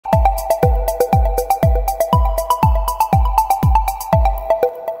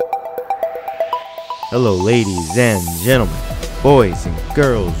Hello, ladies and gentlemen, boys and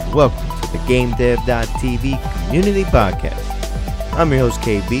girls. Welcome to the GameDev.tv Community Podcast. I'm your host,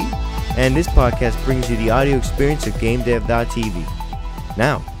 KB, and this podcast brings you the audio experience of GameDev.tv.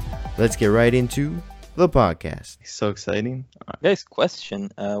 Now, let's get right into the podcast. So exciting. Guys,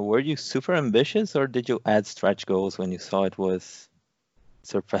 question. Were you super ambitious, or did you add stretch goals when you saw it was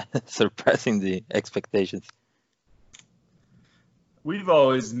surpassing the expectations? We've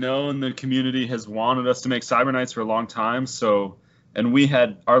always known the community has wanted us to make Cyber Knights for a long time. And we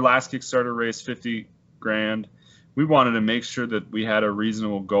had our last Kickstarter raised 50 grand. We wanted to make sure that we had a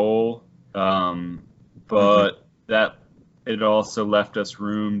reasonable goal, but that it also left us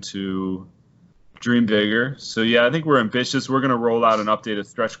room to dream bigger. So yeah, I think we're ambitious. We're going to roll out an updated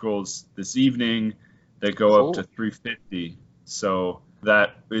stretch goals this evening that go up to 350. So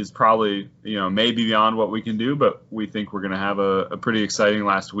that is probably, maybe beyond what we can do, but we think we're going to have a pretty exciting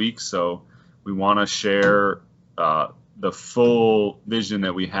last week. So we want to share the full vision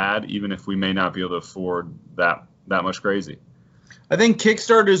that we had, even if we may not be able to afford that much crazy. I think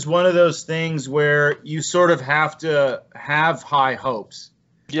Kickstarter is one of those things where you sort of have to have high hopes.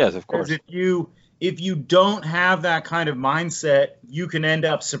 Yes, of course. Because if you don't have that kind of mindset, you can end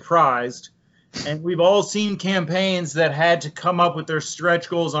up surprised. And we've all seen campaigns that had to come up with their stretch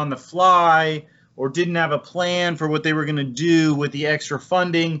goals on the fly or didn't have a plan for what they were going to do with the extra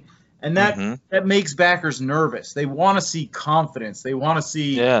funding. And that makes backers nervous. They want to see confidence. They want to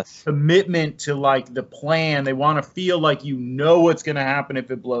see commitment to the plan. They want to feel like what's going to happen if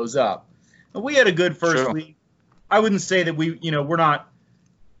it blows up. And we had a good first week. I wouldn't say that we're not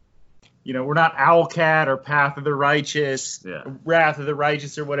Owlcat or Path of the Righteous, Wrath of the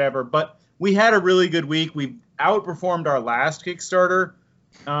Righteous or whatever, but we had a really good week. We outperformed our last Kickstarter,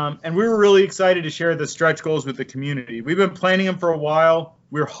 and we were really excited to share the stretch goals with the community. We've been planning them for a while.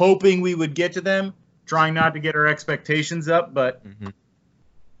 We're hoping we would get to them, trying not to get our expectations up, but...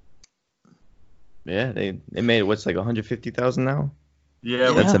 Yeah, they made it, what's 150,000 now?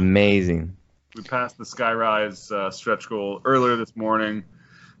 Yeah. That's amazing. We passed the Skyrise stretch goal earlier this morning,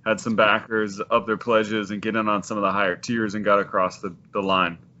 had some backers up their pledges and get in on some of the higher tiers and got across the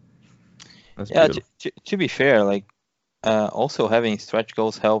line. To be fair, also having stretch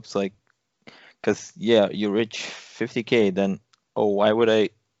goals helps, because you reach 50K, then why would I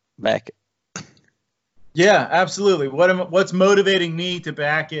back it? Yeah, absolutely. What's motivating me to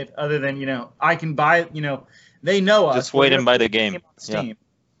back it other than I can buy it? They know us. Just wait and buy the game. Steam.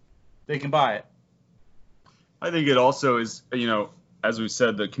 They can buy it. I think it also is as we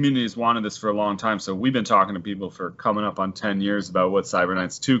said, the community has wanted this for a long time. So we've been talking to people for coming up on 10 years about what Cyber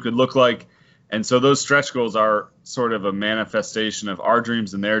Knights 2 could look like. And so those stretch goals are sort of a manifestation of our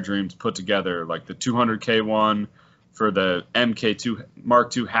dreams and their dreams put together. Like the 200K one for the MK2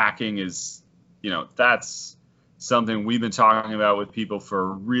 Mark II hacking is, that's something we've been talking about with people for a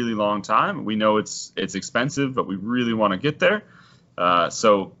really long time. We know it's expensive, but we really want to get there.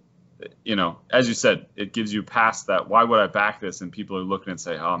 So, as you said, it gives you past that, why would I back this? And people are looking and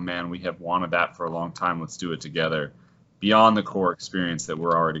say, oh man, we have wanted that for a long time. Let's do it together beyond the core experience that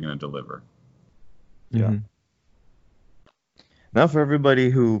we're already going to deliver. Yeah. Now, for everybody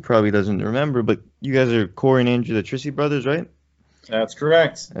who probably doesn't remember, but you guys are Corey and Andrew, the Trissy brothers, right? That's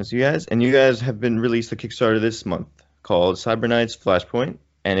correct. That's you guys. And you guys have been released a Kickstarter this month called Cyber Knights Flashpoint,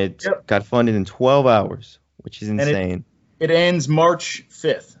 and it got funded in 12 hours, which is insane. It ends March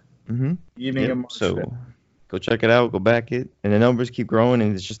 5th. Evening of March 5th. Go check it out. Go back it. And the numbers keep growing,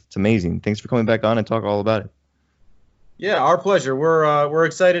 and it's amazing. Thanks for coming back on and talk all about it. Yeah, our pleasure. We're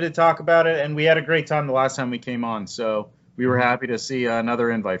excited to talk about it, and we had a great time the last time we came on, so we were happy to see another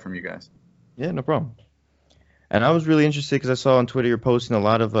invite from you guys. Yeah, no problem. And I was really interested because I saw on Twitter you're posting a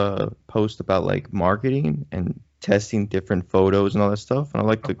lot of posts about marketing and testing different photos and all that stuff, and I'd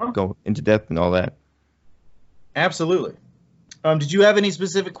like to go into depth and all that. Absolutely. Did you have any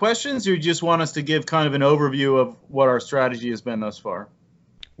specific questions, or you just want us to give kind of an overview of what our strategy has been thus far?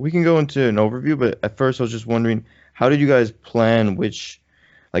 We can go into an overview, but at first I was just wondering, how did you guys plan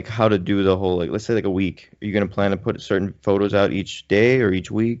how to do the whole, let's say a week? Are you going to plan to put certain photos out each day or each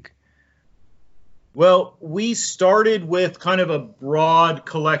week? Well, we started with kind of a broad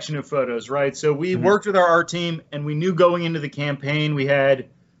collection of photos, right? So we worked with our art team, and we knew going into the campaign we had,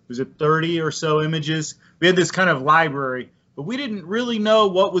 30 or so images? We had this kind of library, but we didn't really know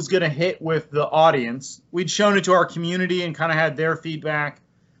what was going to hit with the audience. We'd shown it to our community and kind of had their feedback,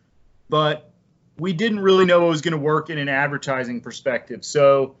 but we didn't really know what was going to work in an advertising perspective.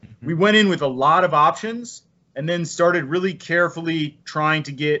 So we went in with a lot of options and then started really carefully trying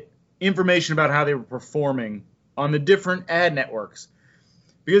to get information about how they were performing on the different ad networks.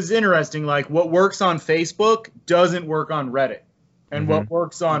 because it's interesting. Like what works on Facebook doesn't work on Reddit, and what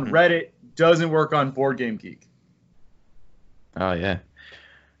works on Reddit doesn't work on Board Game Geek. Oh yeah,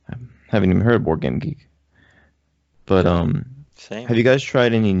 I haven't even heard of Board Game Geek. But Same. have you guys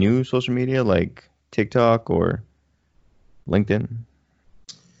tried any new social media like TikTok or LinkedIn?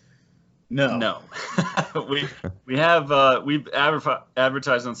 No. we have we've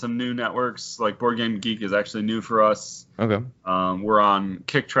advertised on some new networks. Like Board Game Geek is actually new for us. Okay. We're on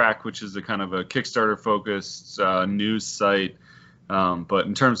KickTrack, which is a kind of a Kickstarter focused news site. But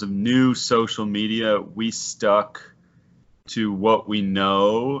in terms of new social media, we stuck to what we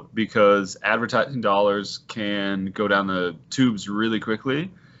know because advertising dollars can go down the tubes really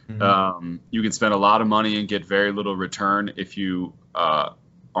quickly. You can spend a lot of money and get very little return if you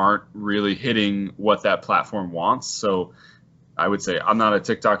aren't really hitting what that platform wants. So I would say I'm not a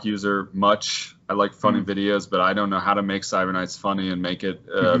TikTok user much. I like funny videos, but I don't know how to make Cyber Nights funny and make it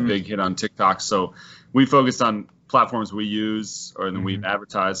a big hit on TikTok. So we focused on platforms we use or that we've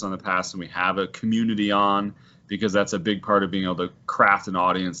advertised on the past and we have a community on, because that's a big part of being able to craft an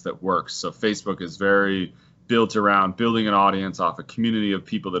audience that works. So Facebook is very built around building an audience off a community of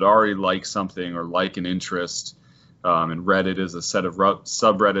people that already like something or like an interest. And Reddit is a set of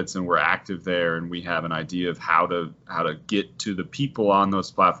subreddits, and we're active there, and we have an idea of how to get to the people on those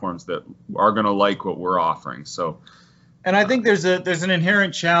platforms that are going to like what we're offering. So, and I think there's an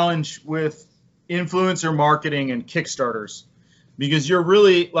inherent challenge with influencer marketing and Kickstarters, because you're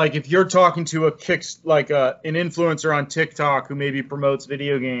really like, if you're talking to an influencer on TikTok who maybe promotes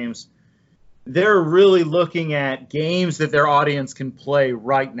video games, they're really looking at games that their audience can play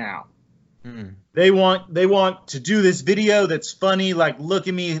right now. They want to do this video that's funny, like look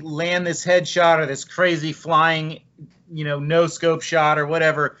at me land this headshot or this crazy flying, no scope shot or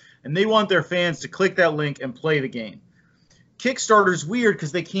whatever, and they want their fans to click that link and play the game. Kickstarter's weird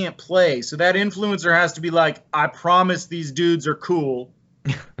because they can't play, so that influencer has to be like, I promise these dudes are cool,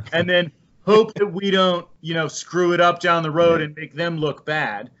 and then hope that we don't, screw it up down the road and make them look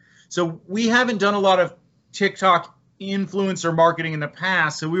bad. So we haven't done a lot of TikTok influencer marketing in the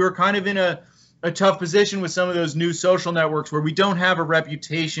past, so we were kind of in a tough position with some of those new social networks where we don't have a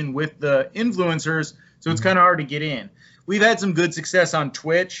reputation with the influencers, so it's kind of hard to get in. We've had some good success on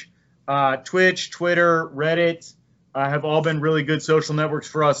Twitch. Twitter, Reddit have all been really good social networks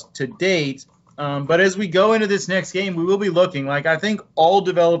for us to date. But as we go into this next game, we will be looking. Like, I think all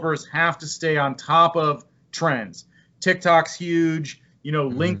developers have to stay on top of trends. TikTok's huge.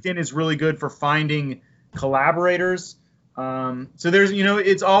 LinkedIn is really good for finding collaborators. So there's,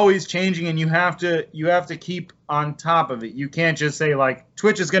 it's always changing, and you have to keep on top of it. You can't just say like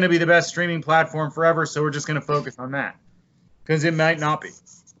Twitch is going to be the best streaming platform forever, so we're just going to focus on that, because it might not be.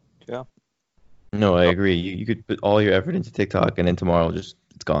 Yeah. No, I agree. You could put all your effort into TikTok, and then tomorrow it's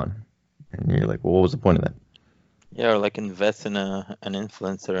gone, and you're like, well, what was the point of that? Yeah, or like invest in an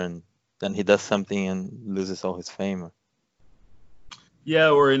influencer, and then he does something and loses all his fame.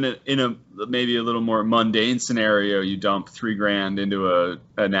 Yeah, or in a maybe a little more mundane scenario, you dump $3,000 into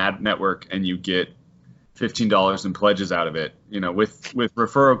an ad network and you get $15 in pledges out of it. With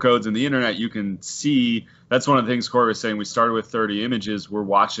referral codes and the internet, you can see. That's one of the things Corey was saying. We started with 30 images. We're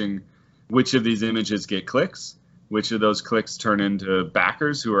watching which of these images get clicks, which of those clicks turn into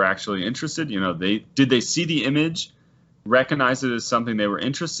backers who are actually interested. Did they see the image, recognize it as something they were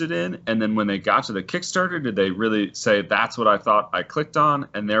interested in, and then when they got to the Kickstarter, did they really say, that's what I thought I clicked on,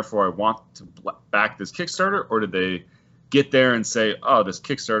 and therefore I want to back this Kickstarter? Or did they get there and say, oh, this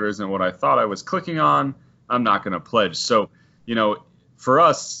Kickstarter isn't what I thought I was clicking on, I'm not going to pledge? So, for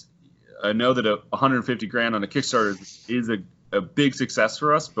us, I know that $150,000 on a Kickstarter is a big success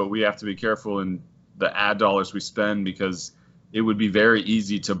for us, but we have to be careful in the ad dollars we spend, because it would be very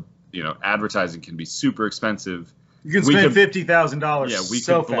easy to, advertising can be super expensive. You can spend $50,000. Yeah, we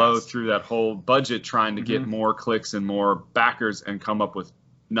so could blow fast through that whole budget trying to get more clicks and more backers and come up with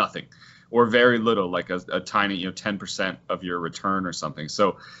nothing, or very little, like a tiny, 10% of your return or something.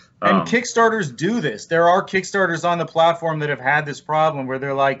 So, and Kickstarters do this. There are Kickstarters on the platform that have had this problem where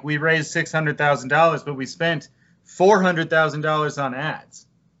they're like, we raised $600,000, but we spent $400,000 on ads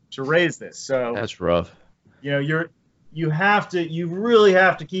to raise this. So that's rough. You really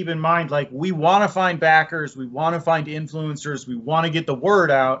have to keep in mind, like, we want to find backers, we want to find influencers, we want to get the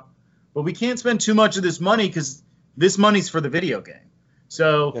word out, but we can't spend too much of this money because this money's for the video game.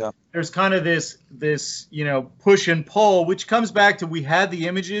 So there's kind of this push and pull, which comes back to, we had the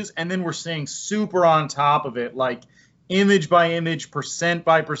images and then we're staying super on top of it, like image by image, percent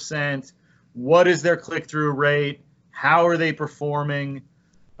by percent. What is their click-through rate? How are they performing?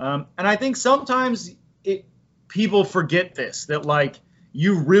 And I think sometimes people forget this, that like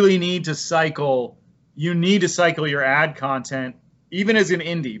you really need to cycle. You need to cycle your ad content, even as an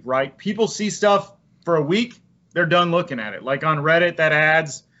indie, right? People see stuff for a week, they're done looking at it. Like on Reddit, that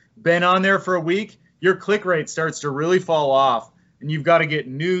ad's been on there for a week, your click rate starts to really fall off, and you've got to get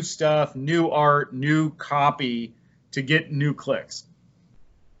new stuff, new art, new copy to get new clicks.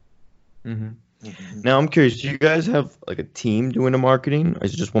 Now I'm curious, do you guys have like a team doing the marketing, or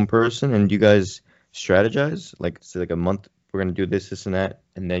is it just one person? And do you guys strategize? Like, say like a month, we're gonna do this, and that,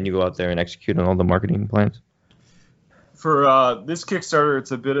 and then you go out there and execute on all the marketing plans? For this Kickstarter,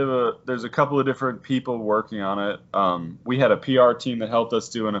 it's a bit of there's a couple of different people working on it. We had a PR team that helped us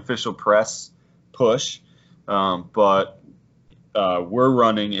do an official press push, but we're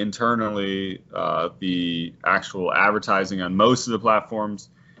running internally the actual advertising on most of the platforms.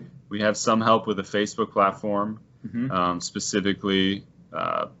 We have some help with the Facebook platform specifically,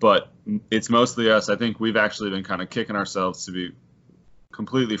 but it's mostly us. I think we've actually been kind of kicking ourselves, to be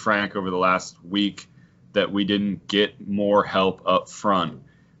completely frank, over the last week that we didn't get more help up front,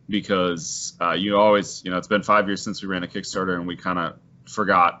 because you always, it's been 5 years since we ran a Kickstarter, and we kind of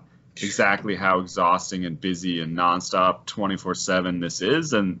forgot exactly how exhausting and busy and nonstop 24/7 this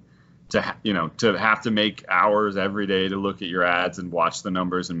is, and to have to make hours every day to look at your ads and watch the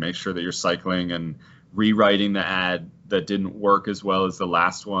numbers and make sure that you're cycling and rewriting the ad that didn't work as well as the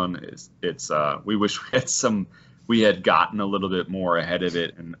last one we wish we had gotten a little bit more ahead of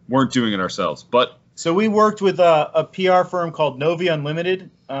it and weren't doing it ourselves. But so we worked with a PR firm called Novi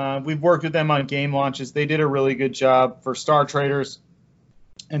Unlimited. We've worked with them on game launches. They did a really good job for Star Traders.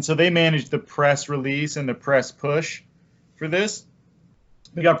 And so they managed the press release and the press push for this.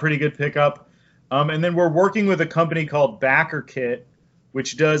 We got pretty good pickup. And then we're working with a company called BackerKit,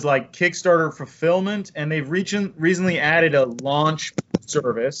 which does like Kickstarter fulfillment. And they've recently added a launch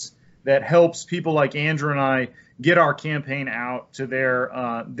service that helps people like Andrew and I get our campaign out to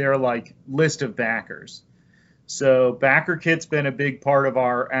their like list of backers. So BackerKit's been a big part of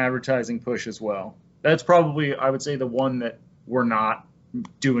our advertising push as well. That's probably, I would say, the one that we're not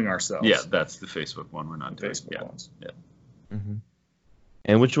doing ourselves. Yeah, that's the Facebook one we're not doing. Facebook ones. Yeah.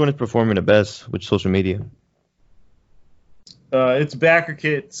 And which one is performing the best? Which social media? It's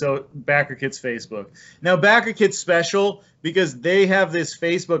BackerKit, so BackerKit's Facebook. Now, BackerKit's special because they have this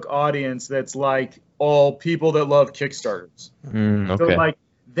Facebook audience that's like all people that love Kickstarters. Okay. So, like,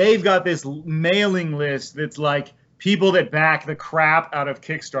 they've got this mailing list that's like people that back the crap out of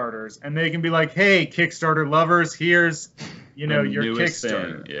Kickstarters, and they can be like, "Hey, Kickstarter lovers, here's, your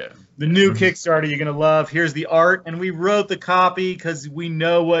Kickstarter. Thing. Yeah. The new Kickstarter you're going to love. Here's the art." And we wrote the copy because we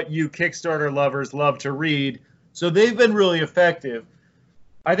know what you Kickstarter lovers love to read. So they've been really effective.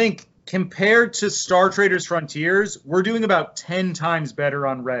 I think compared to Star Traders Frontiers, we're doing about 10 times better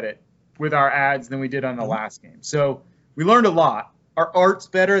on Reddit with our ads than we did on the last game. So we learned a lot. Our art's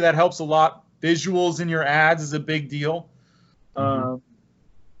better. That helps a lot. Visuals in your ads is a big deal. So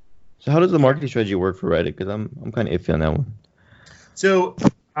how does the marketing strategy work for Reddit? Because I'm kind of iffy on that one. So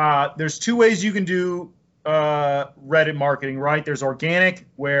there's two ways you can do Reddit marketing, right? There's organic,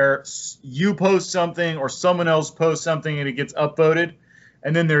 where you post something or someone else posts something and it gets upvoted.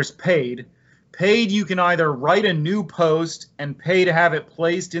 And then there's paid. Paid, you can either write a new post and pay to have it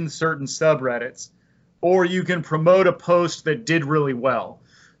placed in certain subreddits, or you can promote a post that did really well.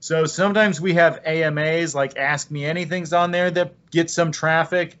 So sometimes we have AMAs, like Ask Me Anything's on there, that get some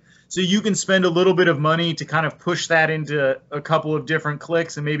traffic. So you can spend a little bit of money to kind of push that into a couple of different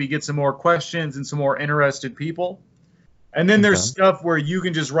clicks and maybe get some more questions and some more interested people. And then there's stuff where you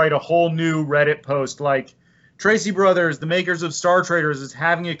can just write a whole new Reddit post like, Tracy Brothers, the makers of Star Traders, is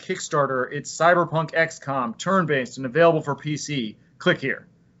having a Kickstarter. It's Cyberpunk XCOM, turn-based and available for PC. Click here.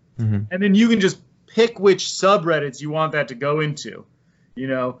 And then you can just pick which subreddits you want that to go into.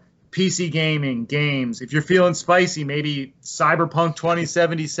 PC gaming, games. If you're feeling spicy, maybe Cyberpunk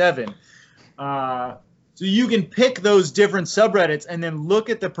 2077. So you can pick those different subreddits and then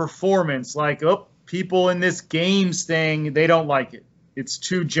look at the performance. Like, people in this games thing, they don't like it. It's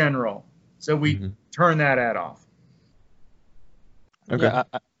too general. So we turn that ad off. Okay. Yeah,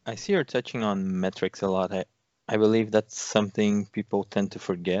 I see you're touching on metrics a lot. I believe that's something people tend to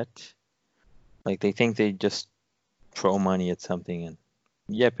forget. Like, they think they just throw money at something and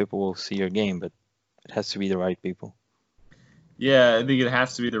people will see your game, but it has to be the right people. Yeah, I think it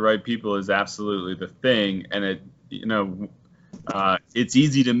has to be the right people is absolutely the thing. And it's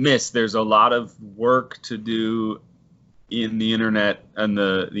easy to miss. There's a lot of work to do in the internet and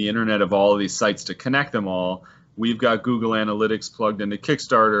the internet of all of these sites to connect them all. We've got Google Analytics plugged into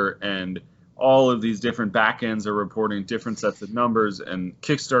Kickstarter, and all of these different backends are reporting different sets of numbers, and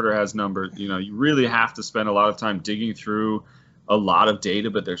Kickstarter has numbers. You really have to spend a lot of time digging through a lot of data,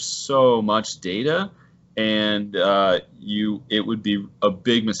 but there's so much data, and it would be a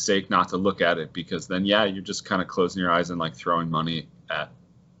big mistake not to look at it, because then you're just kind of closing your eyes and like throwing money at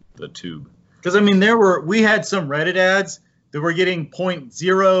the tube. Because I mean, we had some Reddit ads that were getting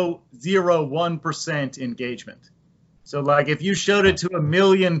 0.001% engagement. So like if you showed it to 1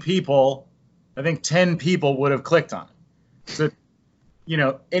 million people, I think 10 people would have clicked on it. So,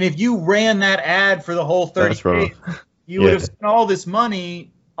 and if you ran that ad for the whole 30 days, you would have spent all this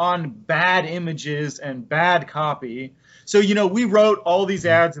money on bad images and bad copy. So, we wrote all these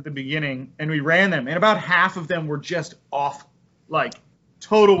ads at the beginning and we ran them, and about half of them were just off, like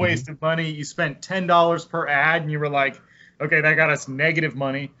total waste of money. You spent $10 per ad and you were like, okay, that got us negative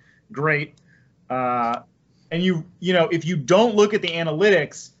money. Great. And if you don't look at the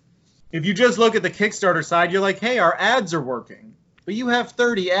analytics, if you just look at the Kickstarter side, you're like, hey, our ads are working. But you have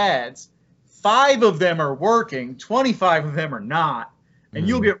 30 ads. 5 of them are working. 25 of them are not. And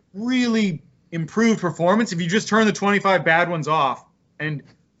you'll get really improved performance if you just turn the 25 bad ones off and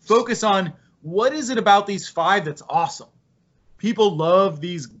focus on what is it about these 5 that's awesome. People love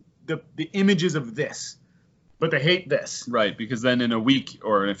the images of this, but they hate this. Right, because then in a week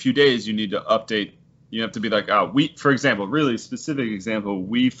or in a few days, you need to update. You have to be like, for example, really specific example,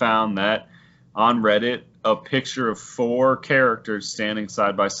 we found that on Reddit, a picture of 4 characters standing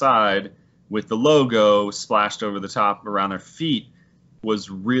side by side with the logo splashed over the top around their feet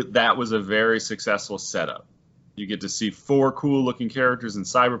that was a very successful setup. You get to see 4 cool looking characters in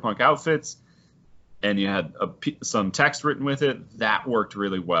cyberpunk outfits, and you had some text written with it. That worked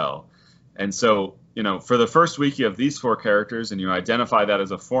really well. And so, for the first week, you have these 4 characters, and you identify that as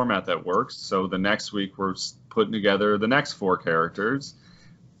a format that works. So the next week, we're putting together the next 4 characters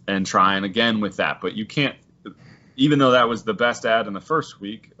and trying again with that. But you can't, even though that was the best ad in the first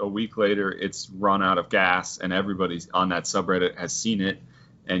week, a week later, it's run out of gas, and everybody on that subreddit has seen it,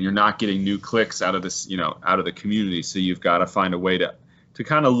 and you're not getting new clicks out of this, out of the community. So you've got to find a way to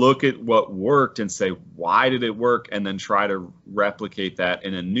kind of look at what worked and say, why did it work? And then try to replicate that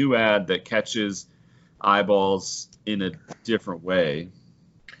in a new ad that catches eyeballs in a different way.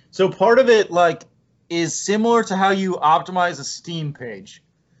 So part of it is similar to how you optimize a Steam page,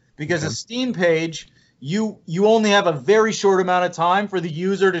 because a Steam page, you only have a very short amount of time for the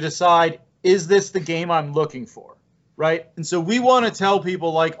user to decide, is this the game I'm looking for, right? And so we want to tell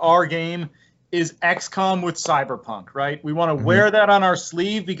people our game is XCOM with Cyberpunk, right? We want to wear that on our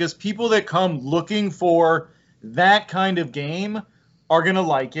sleeve, because people that come looking for that kind of game are going to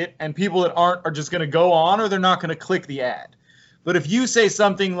like it, and people that aren't are just going to go on, or they're not going to click the ad. But if you say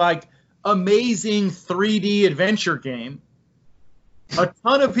something like amazing 3D adventure game, a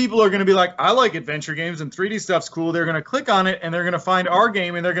ton of people are going to be like, I like adventure games and 3D stuff's cool. They're going to click on it and they're going to find our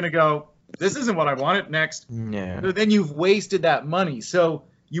game and they're going to go, this isn't what I wanted, next. Yeah. So then you've wasted that money. So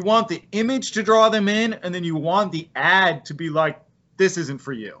you want the image to draw them in, and then you want the ad to be like, this isn't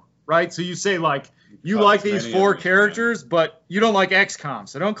for you, right? So you say you like these 4 characters, but you don't like XCOM,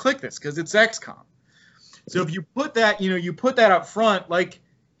 so don't click this because it's XCOM. So if you put that, you put that up front, like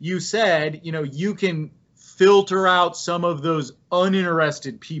you said, you can filter out some of those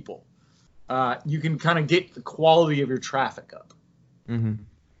uninterested people. You can kind of get the quality of your traffic up. Mm-hmm.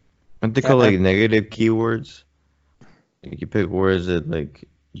 Aren't they called negative keywords? You pick words that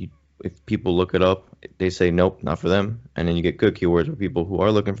if people look it up, they say nope, not for them, and then you get good keywords where people who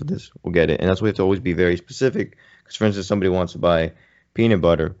are looking for this will get it. And that's why you have to always be very specific. Because for instance, somebody wants to buy peanut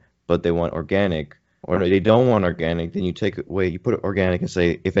butter, but they want organic, or they don't want organic, then you take away, you put organic and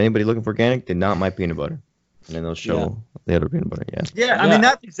say, if anybody looking for organic, then not my peanut butter, and then they'll show the other peanut butter. I mean,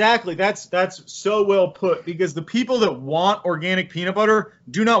 that's so well put, because the people that want organic peanut butter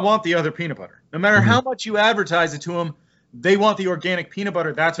do not want the other peanut butter. No matter how much you advertise it to them, they want the organic peanut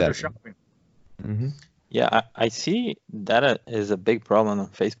butter. That's what they're shopping. Mm-hmm. Yeah, I see that is a big problem on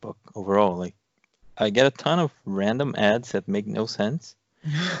Facebook overall. I get a ton of random ads that make no sense.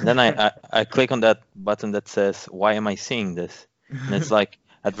 Then I click on that button that says, why am I seeing this? And it's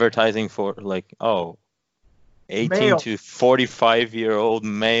advertising for 18 male to 45-year-old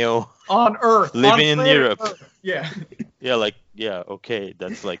male on Earth, living in Europe. Earth. Yeah. Okay,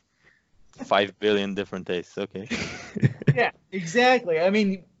 that's 5 billion different tastes. Okay. Yeah, exactly. I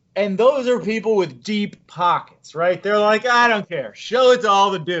mean, and those are people with deep pockets, right? They're like, I don't care. Show it to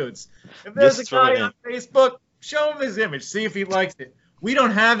all the dudes. If there's a guy on Facebook, show him his image. See if he likes it. We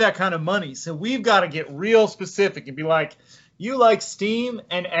don't have that kind of money, so we've got to get real specific and be like, you like Steam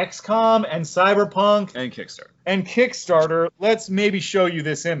and XCOM and Cyberpunk and Kickstarter. Let's maybe show you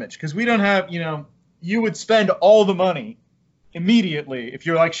this image, because we don't have, you would spend all the money immediately if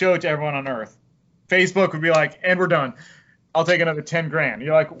you're show it to everyone on Earth. Facebook would be like, and we're done. I'll take another 10 grand.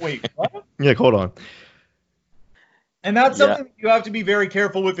 You're like, wait, what? You're like, hold on. And that's something that you have to be very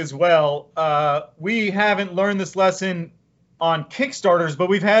careful with as well. We haven't learned this lesson on Kickstarters, but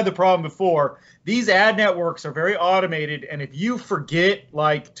we've had the problem before. These ad networks are very automated, and if you forget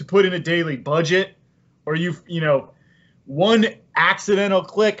like to put in a daily budget, or you know, one accidental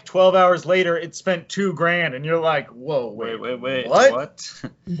click 12 hours later, it spent $2,000, and you're like, whoa, wait, what?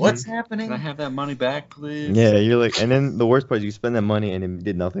 What's happening? Can I have that money back, please? Yeah, you're like, and then the worst part is you spend that money and it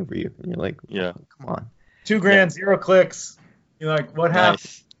did nothing for you, and you're like, yeah, come on. $2,000, 0 clicks. You're like, what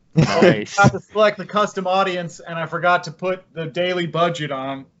happened? Nice. I forgot to select the custom audience, and I forgot to put the daily budget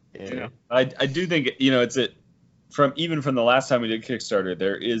on. Yeah. I do think, you know, it's even from the last time we did Kickstarter,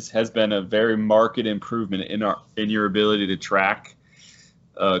 there has been a very marked improvement in your ability to track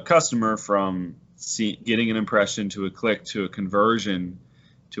a customer from getting an impression to a click to a conversion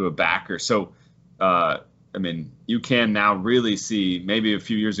to a backer. So, I mean, you can now really see, maybe a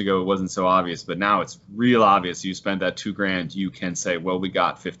few years ago it wasn't so obvious, but now it's real obvious. You spent that $2,000, you can say, well, we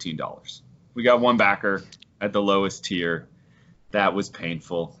got $15. We got one backer at the lowest tier. That was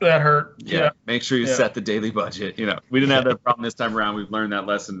painful. That hurt. Yeah. Make sure you set the daily budget. You know, we didn't have that problem this time around. We've learned that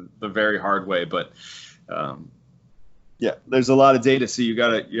lesson the very hard way, but there's a lot of data. So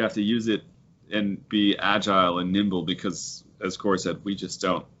you have to use it and be agile and nimble because, as Corey said,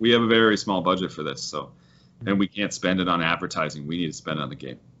 we have a very small budget for this. So, and we can't spend it on advertising. We need to spend it on the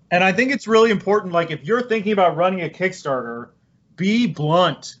game. And I think it's really important, like if you're thinking about running a Kickstarter, be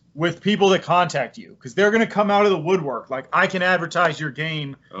blunt with people that contact you, because they're going to come out of the woodwork. Like, I can advertise your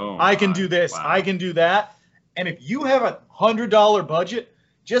game. I can do this. Wow. I can do that. And if you have a $100 budget,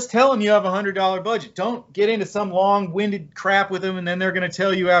 just tell them you have a $100 budget. Don't get into some long-winded crap with them, and then they're going to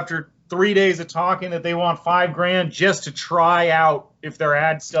tell you after 3 days of talking that they want $5,000 just to try out if their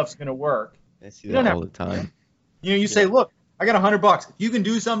ad stuff's going to work. I see that all the time. You know, you say, look, I got $100. If you can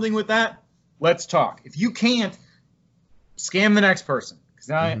do something with that, let's talk. If you can't, scam the next person,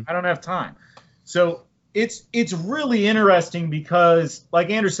 because I don't have time. So it's really interesting because, like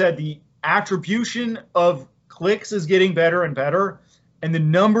Andrew said, the attribution of clicks is getting better and better, and the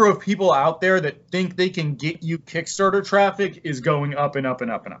number of people out there that think they can get you Kickstarter traffic is going up and up and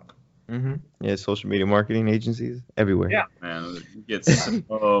up and up. Yeah, social media marketing agencies everywhere. Yeah, man, you get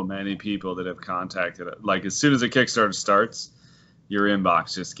so many people that have contacted it. Like, as soon as a Kickstarter starts, your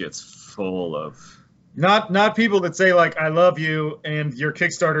inbox just gets full of not people that say like I love you and your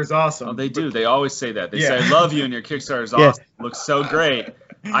Kickstarter is awesome. Oh, they do. They always say that. They say I love you and your Kickstarter is awesome. Looks so great.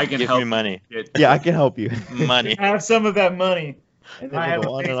 I can help me money. I can help you. Money. I have some of that money. And then they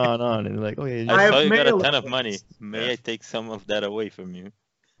go on and on and like, okay. I saw you got a ton of money. May I take some of that away from you?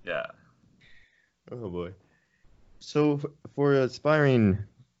 Yeah. Oh boy. So for aspiring,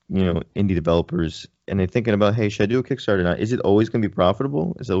 indie developers, and they're thinking about, hey, should I do a Kickstarter now? Is it always going to be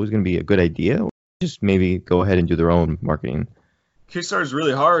profitable? Is it always going to be a good idea? Or just maybe go ahead and do their own marketing? Kickstarter is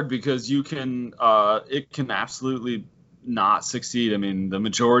really hard because it can absolutely not succeed. I mean, the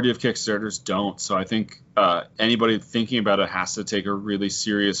majority of Kickstarters don't. So I think anybody thinking about it has to take a really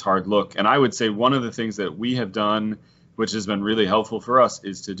serious, hard look. And I would say one of the things that we have done, which has been really helpful for us,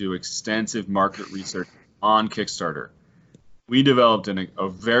 is to do extensive market research on Kickstarter. We developed a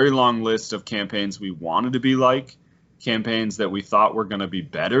very long list of campaigns we wanted to be like, campaigns that we thought were going to be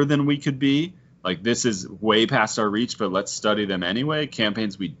better than we could be. Like, this is way past our reach, but let's study them anyway.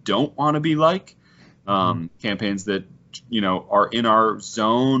 Campaigns we don't want to be like, campaigns that are in our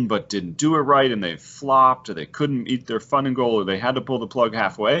zone but didn't do it right and they flopped, or they couldn't meet their funding goal, or they had to pull the plug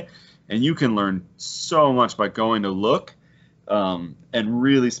halfway. And you can learn so much by going to look and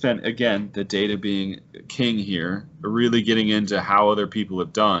really spend, again, the data being king here, really getting into how other people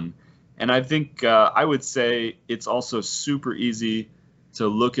have done. And I think I would say it's also super easy to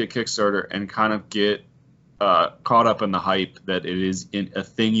look at Kickstarter and kind of get caught up in the hype that it is a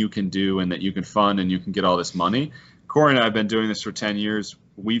thing you can do and that you can fund and you can get all this money. Corey and I have been doing this for 10 years.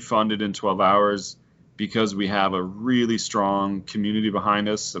 We funded in 12 hours because we have a really strong community behind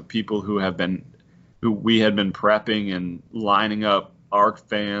us of people who we had been prepping and lining up our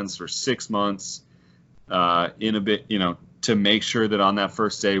fans for 6 months to make sure that on that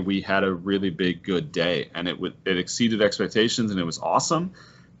first day we had a really big, good day. And it exceeded expectations and it was awesome.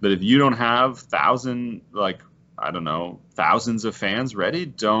 But if you don't have thousands of fans ready,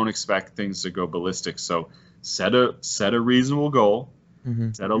 don't expect things to go ballistic. So set a reasonable goal,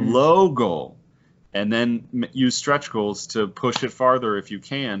 set a low goal, and then use stretch goals to push it farther if you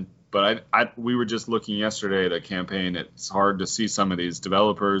can. But we were just looking yesterday at a campaign. It's hard to see some of these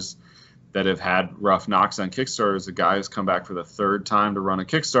developers that have had rough knocks on Kickstarters. The guy has come back for the third time to run a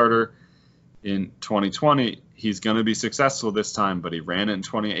Kickstarter in 2020. he's going to be successful this time, but he ran it in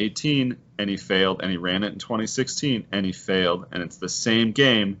 2018 and he failed, and he ran it in 2016 and he failed, and it's the same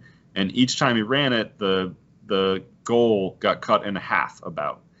game, and each time he ran it, the goal got cut in half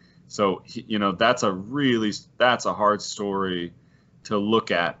about. So, that's a hard story to look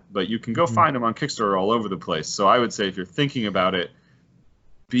at, but you can go find them on Kickstarter all over the place. So I would say if you're thinking about it,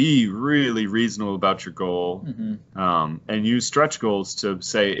 be really reasonable about your goal, and use stretch goals to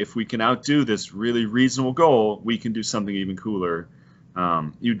say, if we can outdo this really reasonable goal, we can do something even cooler.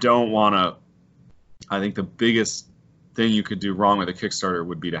 You don't want to, I think the biggest thing you could do wrong with a Kickstarter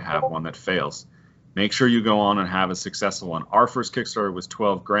would be to have one that fails. Make sure you go on and have a successful one. Our first Kickstarter was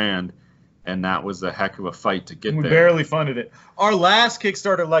 $12,000, and that was a heck of a fight to get there. We barely funded it. Our last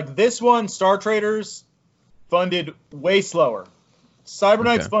Kickstarter, like this one, Star Traders, funded way slower.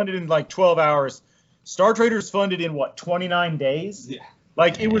 Cyberknights funded in like 12 hours. Star Traders funded in 29 days? Yeah.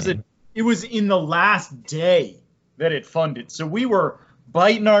 Like it was in the last day that it funded. So we were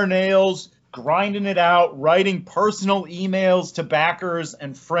biting our nails, grinding it out, writing personal emails to backers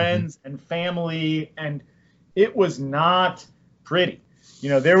and friends and family, and it was not pretty.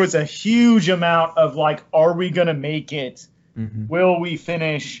 There was a huge amount of like, are we going to make it? Will we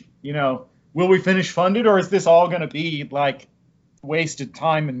finish, will we finish funded, or is this all going to be like wasted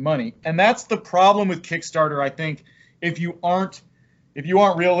time and money? And that's the problem with Kickstarter. I think if you aren't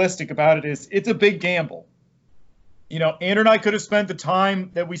realistic about it, is it's a big gamble. Andrew and I could have spent the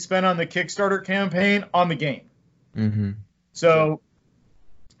time that we spent on the Kickstarter campaign on the game. So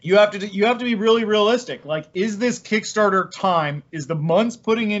you have to be really realistic. Like, is this Kickstarter time, is the months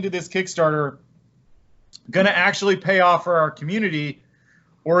putting into this Kickstarter going to actually pay off for our community,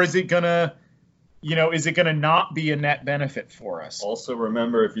 or is it going to not be a net benefit for us? Also,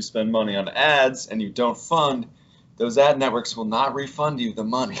 remember, if you spend money on ads and you don't fund, those ad networks will not refund you the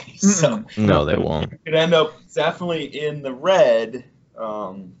money. So No, they won't. you could end up definitely in the red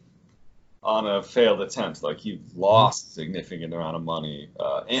on a failed attempt. Like, you've lost a significant amount of money,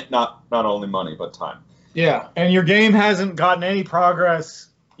 and not only money, but time. Yeah, and your game hasn't gotten any progress.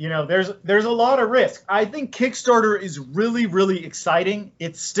 There's a lot of risk. I think Kickstarter is really, really exciting.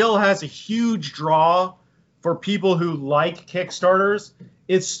 It still has a huge draw for people who like Kickstarters.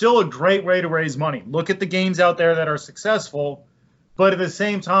 It's still a great way to raise money. Look at the games out there that are successful. But at the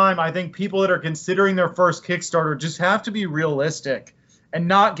same time, I think people that are considering their first Kickstarter just have to be realistic and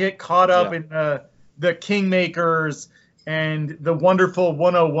not get caught up in the Kingmakers and the wonderful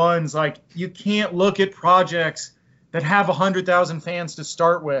 101s. Like, you can't look at projects that have 100,000 fans to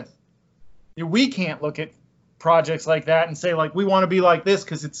start with. We can't look at projects like that and say, like, we want to be like this,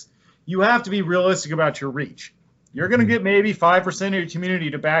 because you have to be realistic about your reach. You're going to get maybe 5% of your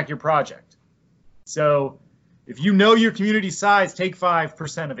community to back your project. So if you know your community size, take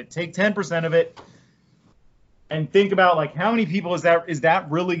 5% of it, take 10% of it, and think about, like, how many people is that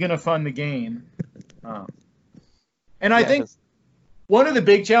really going to fund the game? And I think one of the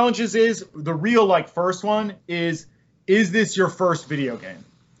big challenges is the real, like, first one is this your first video game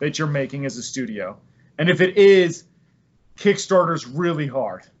that you're making as a studio? And if it is, Kickstarter's really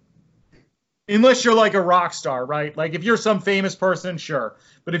hard. Unless you're like a rock star, right? Like, if you're some famous person, sure.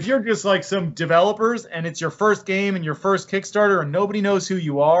 But if you're just like some developers and it's your first game and your first Kickstarter and nobody knows who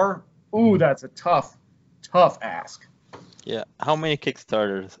you are, that's a tough ask. Yeah. How many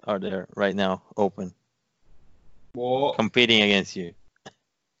Kickstarters are there right now open, Well, competing against you?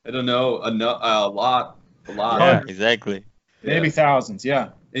 I don't know, a lot. Yeah, exactly. Maybe thousands, yeah.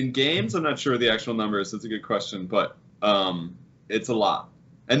 In games, I'm not sure the actual numbers. That's a good question, but it's a lot.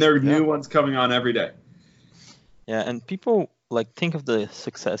 And there are new ones coming on every day. Yeah, and people like think of the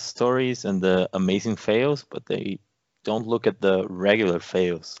success stories and the amazing fails, but they don't look at the regular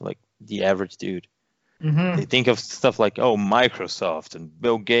fails, like the average dude. They think of stuff like, Microsoft and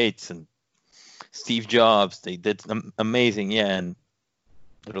Bill Gates and Steve Jobs. They did amazing, and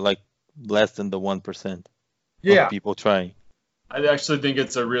they're like less than the 1% of people trying. I actually think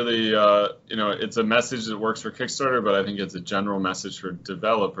it's a really, it's a message that works for Kickstarter, but I think it's a general message for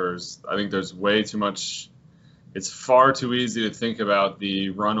developers. I think there's way too much. It's far too easy to think about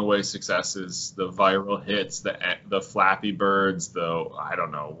the runaway successes, the viral hits, the Flappy Birds, I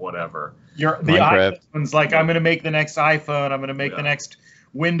don't know, whatever. The iPhones, like, I'm going to make the next iPhone, I'm going to make the next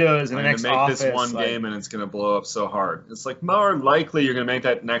Windows and the next Office. Make this one game and it's going to blow up so hard. It's like, more likely you're going to make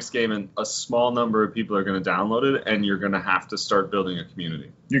that next game and a small number of people are going to download it, and you're going to have to start building a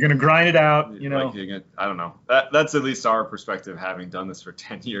community. You're going to grind it out, I don't know. That's at least our perspective, having done this for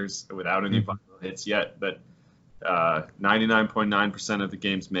 10 years without any viral hits yet. But 99.9% of the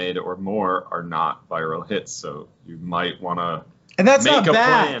games made or more are not viral hits. So you might want to And that's Make not a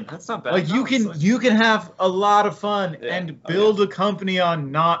bad. plan. That's not bad. Like you can have a lot of fun and build a company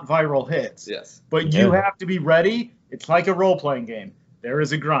on not viral hits. Yes. But you have to be ready. It's like a role-playing game. There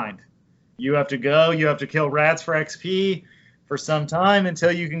is a grind. You have to go. You have to kill rats for XP for some time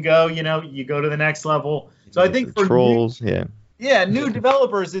until you can go. You go to the next level. So I think for trolls, new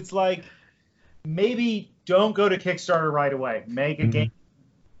developers, it's like maybe don't go to Kickstarter right away. Make a game,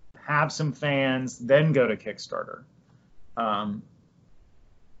 have some fans, then go to Kickstarter.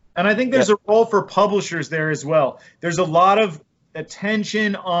 And I think there's a role for publishers there as well. There's a lot of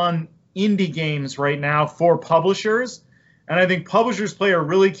attention on indie games right now for publishers. And I think publishers play a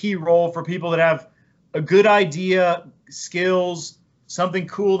really key role for people that have a good idea, skills, something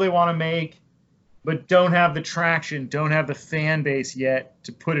cool they want to make, but don't have the traction, don't have the fan base yet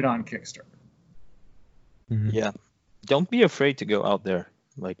to put it on Kickstarter. Yeah. Don't be afraid to go out there.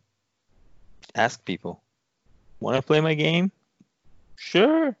 Like, ask people, want to play my game?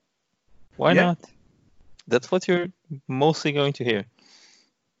 Sure. Why not? That's what you're mostly going to hear.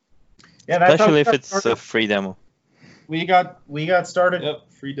 Yeah, that's especially if it's a free demo. We got started.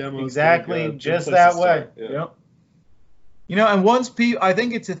 Yep, free demos. Exactly, just that way. Yep. And once I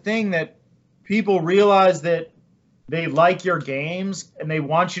think it's a thing that people realize that they like your games and they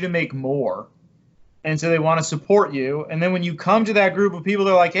want you to make more. And so they want to support you. And then when you come to that group of people,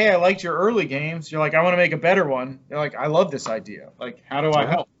 they're like, hey, I liked your early games. You're like, I want to make a better one. They're like, I love this idea. Like, how do I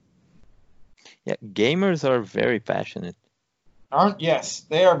help? Yeah, gamers are very passionate. Yes,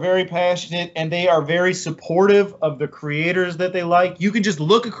 they are very passionate, and they are very supportive of the creators that they like. You can just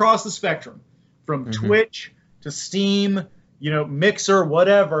look across the spectrum from Twitch to Steam, Mixer,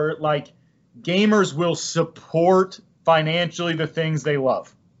 whatever. Like, gamers will support financially the things they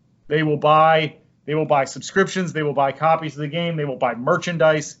love. They will buy subscriptions. They will buy copies of the game. They will buy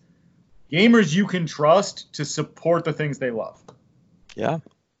merchandise. Gamers you can trust to support the things they love. Yeah,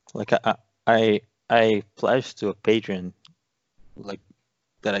 like I pledged to a Patreon, like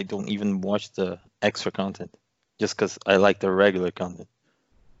that I don't even watch the extra content, just because I like the regular content.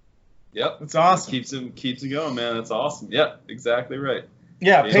 Yep, that's awesome. Keeps it going, man. That's awesome. Yep, exactly right.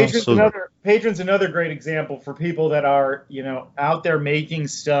 Yeah, Patreon's another great example for people that are out there making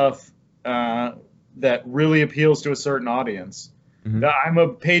stuff that really appeals to a certain audience. I'm a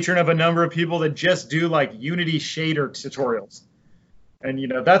patron of a number of people that just do like Unity shader tutorials. And,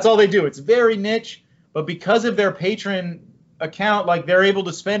 that's all they do. It's very niche, but because of their patron account, like they're able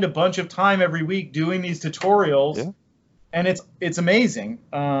to spend a bunch of time every week doing these tutorials, and it's amazing.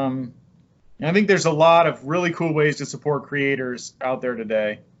 And I think there's a lot of really cool ways to support creators out there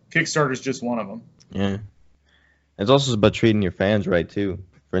today. Kickstarter's just one of them. Yeah. It's also about treating your fans right, too.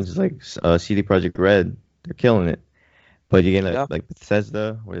 For instance, like CD Projekt Red, they're killing it. But you get like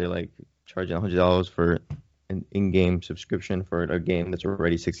Bethesda, where they're like charging $100 for an in-game subscription for a game that's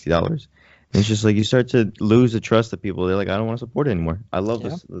already $60. And it's just like you start to lose the trust of people. They're like, I don't want to support it anymore. I love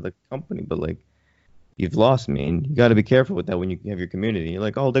the company, but like you've lost me, and you got to be careful with that when you have your community. You're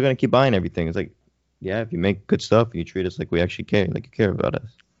like, oh, they're gonna keep buying everything. It's like, yeah, if you make good stuff, you treat us like we actually care, like you care about us.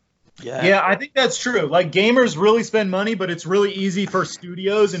 Yeah, I think that's true. Like gamers really spend money, but it's really easy for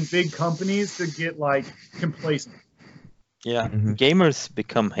studios and big companies to get like complacent. Yeah, gamers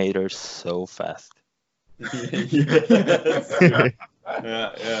become haters so fast. Yeah.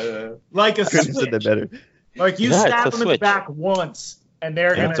 Like a Switch. Said that better. Like you stab them in the back once, and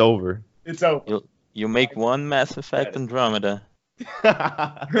they're gonna. It's over. It's over. You make one Mass Effect Andromeda.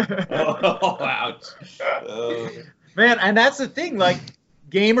 Oh, ouch. Man, and that's the thing. Like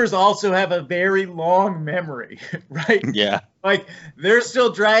gamers also have a very long memory, right? Yeah. Like they're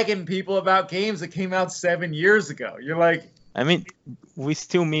still dragging people about games that came out 7 years ago. You're like, I mean, we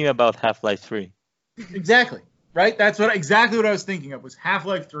still meme about Half-Life 3. Exactly. Right? That's exactly what I was thinking of was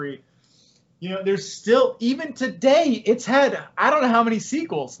Half-Life 3. There's still, even today, it's had, I don't know how many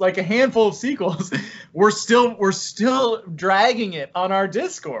sequels, like a handful of sequels. We're still dragging it on our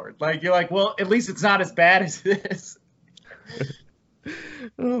Discord. Like, you're like, well, at least it's not as bad as this.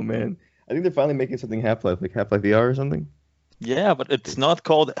 Oh, man. I think they're finally making something Half-Life, like Half-Life VR or something. Yeah, but it's not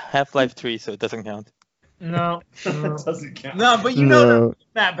called Half-Life 3, so it doesn't count. No. Doesn't count. No, but they're putting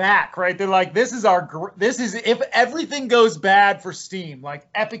that back, right? They're like, this is if everything goes bad for Steam, like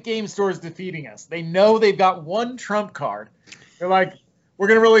Epic Game Store is defeating us. They know they've got one trump card. They're like, we're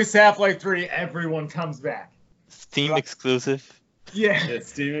going to release Half-Life 3, everyone comes back. Steam exclusive. Yeah. It's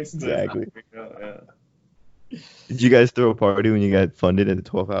Steam exclusive. Exactly. Yeah. Did you guys throw a party when you got funded at the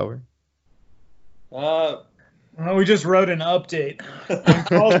 12th hour? Well, we just wrote an update.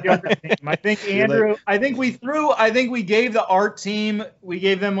 Called the other team. I think Andrew. Like, I think we gave the art team. We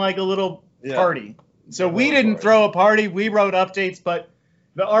gave them like a little party. So we didn't throw a party. We wrote updates, but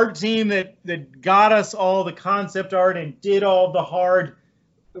the art team that got us all the concept art and did all the hard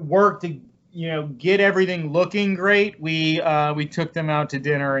work to get everything looking great. We took them out to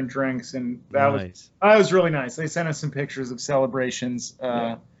dinner and drinks, and that was really nice. They sent us some pictures of celebrations.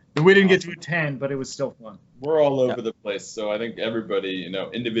 We didn't get to attend, but it was still fun. We're all over the place, so I think everybody,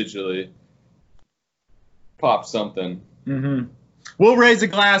 individually pop something. Mm-hmm. We'll raise a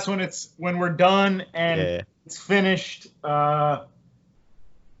glass when we're done and it's finished. But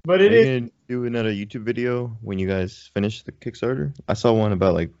it is. Gonna do another YouTube video when you guys finish the Kickstarter? I saw one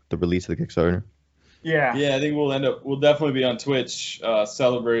about like the release of the Kickstarter. Yeah. Yeah, I think we'll definitely be on Twitch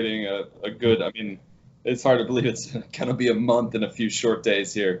celebrating a good. I mean, it's hard to believe it's gonna be a month and a few short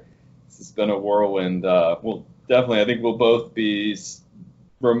days here. It's been a whirlwind. We'll definitely. I think we'll both be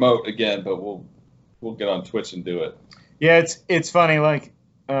remote again, but we'll get on Twitch and do it. Yeah, it's funny. Like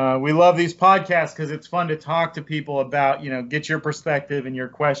we love these podcasts because it's fun to talk to people about, get your perspective and your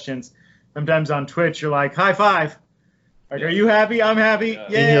questions. Sometimes on Twitch, you're like, high five. Like, are you happy? I'm happy. Yeah.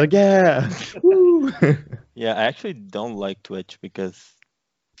 And you're like, yeah. Woo. Yeah, I actually don't like Twitch because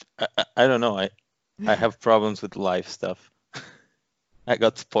I don't know. I have problems with live stuff. I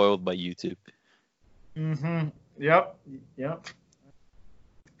got spoiled by YouTube. Mm-hmm. Yep.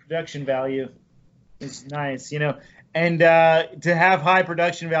 Production value is nice, And to have high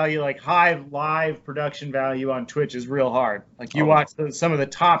production value, like high live production value on Twitch is real hard. Like you watch some of the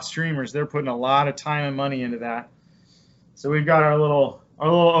top streamers, they're putting a lot of time and money into that. So we've got our little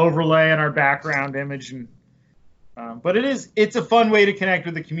overlay and our background image, and but it's a fun way to connect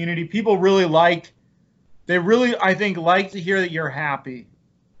with the community. People really I think like to hear that you're happy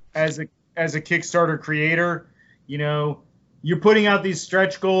as a Kickstarter creator. You're putting out these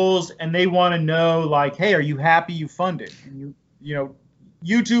stretch goals, and they want to know, like, hey, are you happy you funded? And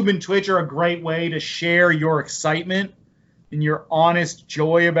YouTube and Twitch are a great way to share your excitement and your honest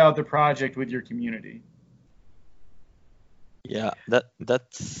joy about the project with your community. Yeah,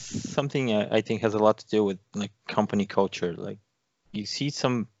 that's something I think has a lot to do with like company culture. Like, you see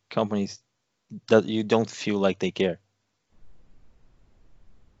some companies that you don't feel like they care,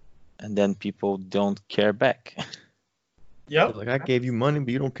 and then people don't care back. Yep. Like, I gave you money,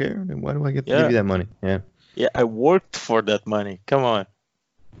 but you don't care. Then why do I get to give you that money? Yeah. Yeah, I worked for that money. Come on.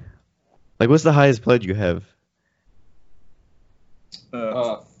 Like, what's the highest pledge you have?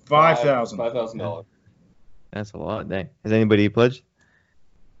 $5,000. $5,000. That's a lot. Dang. Has anybody pledged?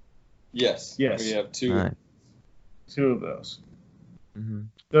 Yes. We have two. Right. Two of those. Mm-hmm.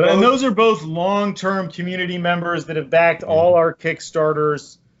 And those are both long-term community members that have backed all our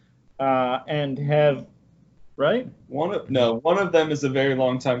Kickstarters and have. Right? One of them is a very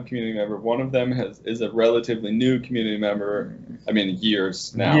long-time community member. One of them is a relatively new community member. I mean,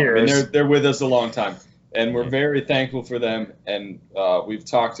 years now. Years. I mean, they're with us a long time, and we're very thankful for them. And we've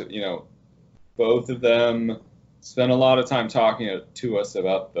talked, both of them spent a lot of time talking to us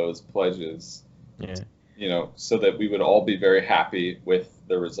about those pledges. Yeah. So that we would all be very happy with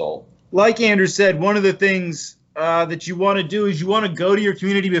the result. Like Andrew said, one of the things that you want to do is you want to go to your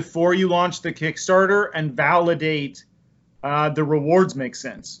community before you launch the Kickstarter and validate the rewards make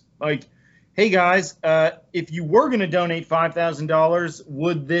sense. Like, hey guys, if you were going to donate $5,000,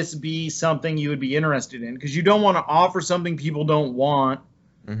 would this be something you would be interested in? Because you don't want to offer something people don't want,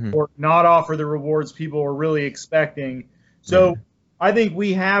 or not offer the rewards people are really expecting. So I think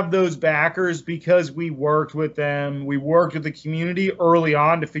we have those backers because we worked with them. We worked with the community early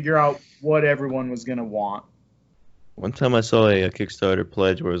on to figure out what everyone was going to want. One time I saw a Kickstarter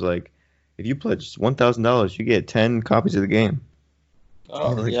pledge where it was like, if you pledge $1,000, you get 10 copies of the game.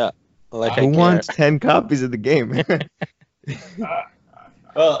 Oh, yeah. Like, who wants 10 copies of the game?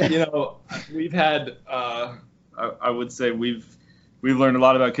 Well, we've had, I would say we've learned a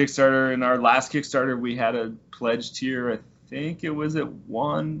lot about Kickstarter. In our last Kickstarter, we had a pledge tier. I think it was at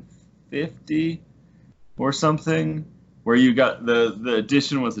 $150 or something, where you got the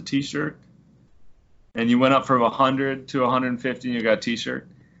addition was a T-shirt. And you went up from 100 to 150, and you got a T-shirt.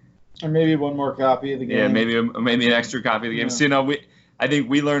 And maybe one more copy of the game. Yeah, maybe an extra copy of the game. Yeah. So I think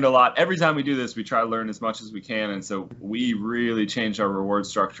we learned a lot. Every time we do this, we try to learn as much as we can, and so we really changed our reward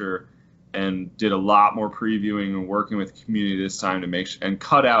structure and did a lot more previewing and working with the community this time to make sure and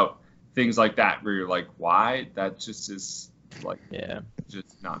cut out things like that where you're like, why? That just is like,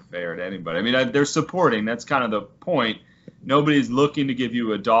 just not fair to anybody. I mean, they're supporting. That's kind of the point. Nobody's looking to give you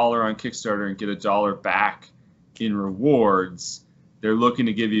 $1 on Kickstarter and get $1 back in rewards. They're looking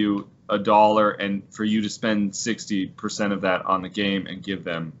to give you $1 and for you to spend 60% of that on the game and give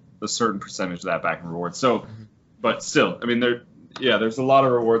them a certain percentage of that back in rewards. So, but still, I mean, yeah, there's a lot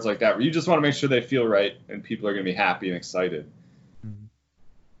of rewards like that where you just want to make sure they feel right and people are going to be happy and excited.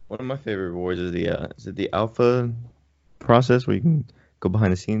 One of my favorite rewards is the alpha process where you can go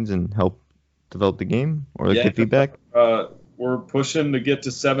behind the scenes and help develop the game or get feedback. We're pushing to get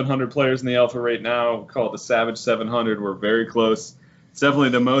to 700 players in the alpha right now. We call it the Savage 700. We're very close. It's definitely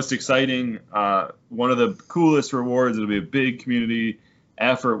the most exciting, one of the coolest rewards. It'll be a big community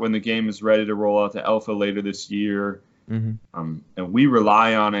effort when the game is ready to roll out to alpha later this year. Mm-hmm. And we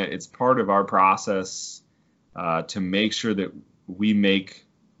rely on it. It's part of our process to make sure that we make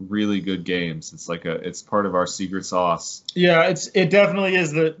really good games. It's part of our secret sauce. Yeah, it definitely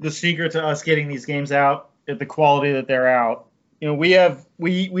is the secret to us getting these games out at the quality that they're out. You know,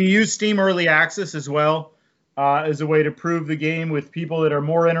 we use Steam Early Access as well as a way to prove the game with people that are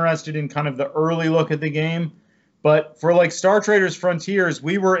more interested in kind of the early look at the game. But for like Star Traders Frontiers,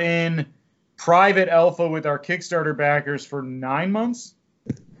 we were in private alpha with our Kickstarter backers for 9 months.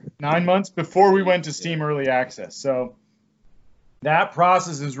 9 months before we went to Steam Early Access. So that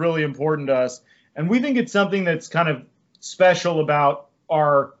process is really important to us. And we think it's something that's kind of special about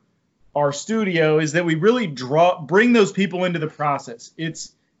our studio is that we really bring those people into the process.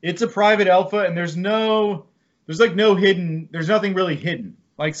 It's a private alpha, and there's nothing really hidden.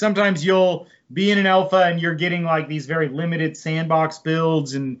 Like sometimes you'll be in an alpha and you're getting like these very limited sandbox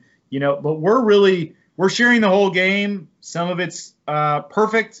builds, and but we're sharing the whole game. Some of it's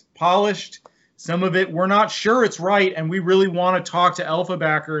perfect, polished. Some of it we're not sure it's right, and we really want to talk to alpha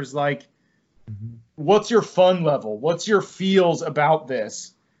backers like, what's your fun level? What's your feels about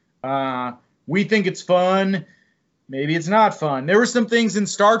this? We think it's fun. Maybe it's not fun. There were some things in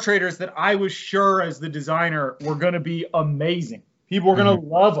Star Traders that I was sure as the designer were going to be amazing. People were going to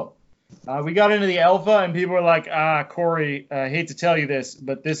love them. We got into the alpha and people were like, Corey, I hate to tell you this,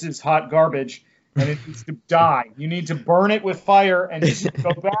 but this is hot garbage and it needs to die. You need to burn it with fire and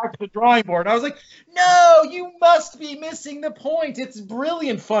go back to the drawing board. And I was like, no, you must be missing the point. It's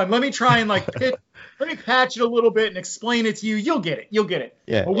brilliant fun. Let me try and let me patch it a little bit and explain it to you. You'll get it.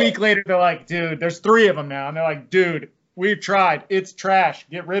 Yeah. A week later, they're like, dude, there's 3 of them now. And they're like, dude, we've tried. It's trash.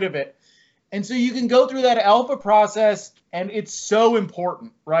 Get rid of it. And so you can go through that alpha process, and it's so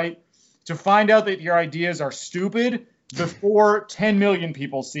important, right, to find out that your ideas are stupid before 10 million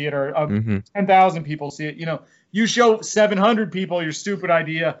people see it or 10,000 people see it. You show 700 people your stupid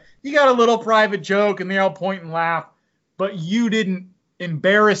idea. You got a little private joke, and they all point and laugh, but you didn't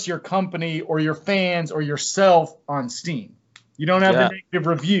embarrass your company or your fans or yourself on Steam. You don't have the negative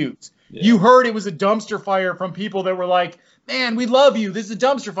reviews. Yeah. You heard it was a dumpster fire from people that were like, man, we love you. This is a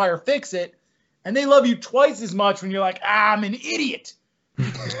dumpster fire. Fix it. And they love you twice as much when you're like, I'm an idiot.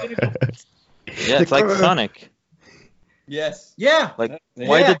 Yeah, it's like Sonic. Yes. Yeah. Like,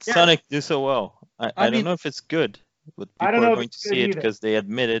 why did Sonic do so well? I don't know if it's good, but people are going to see it because they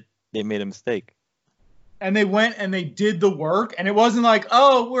admitted they made a mistake. And they went and they did the work, and it wasn't like,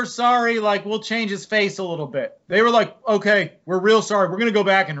 oh, we're sorry, like, we'll change his face a little bit. They were like, okay, we're real sorry. We're going to go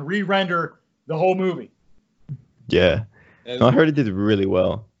back and re-render the whole movie. Yeah. No, I heard it did really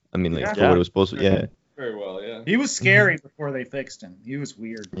well. I mean, like, for what it was supposed to, Very well, yeah. He was scary before they fixed him. He was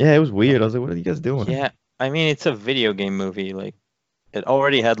weird. Yeah, it was weird. I was like, what are you guys doing? Yeah, I mean, it's a video game movie. Like, it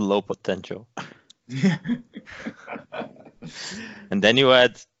already had low potential. And then you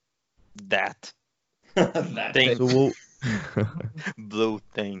add that. That thing. So blue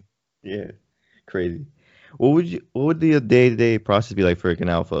thing. Yeah, crazy. What would the day-to-day process be like for like an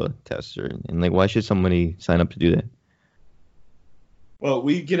alpha tester, and like why should somebody sign up to do that? Well,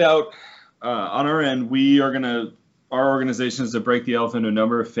 we get out on our end. Our organization is to break the alpha into a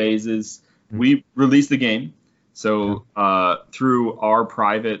number of phases. Mm-hmm. We release the game, so through our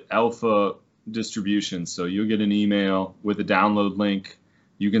private alpha distribution. So you'll get an email with a download link.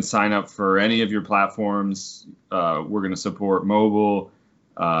 You can sign up for any of your platforms. We're going to support mobile,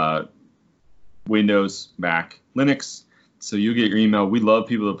 Windows, Mac, Linux. So you get your email. We love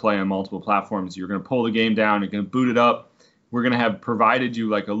people to play on multiple platforms. You're going to pull the game down. You're going to boot it up. We're going to have provided you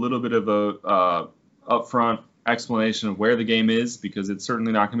like a little bit of a upfront explanation of where the game is, because it's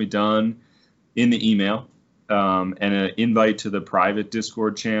certainly not going to be done in the email, and an invite to the private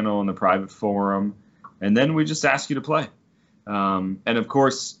Discord channel and the private forum. And then we just ask you to play. And of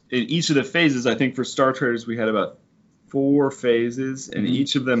course, in each of the phases, I think for Star Traders, we had about 4 phases, and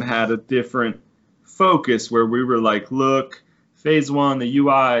each of them had a different focus where we were like, look, phase 1, the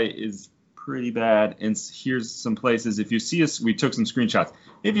UI is pretty bad. And here's some places. If you see us, we took some screenshots.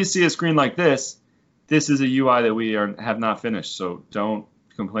 If you see a screen like this is a UI that we have not finished. So don't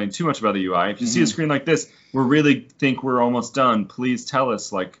complain too much about the UI. If you see a screen like this, we really think we're almost done. Please tell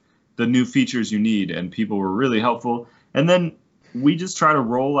us like the new features you need. And people were really helpful. And then we just try to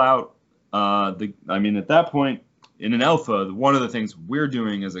roll out at that point in an alpha, one of the things we're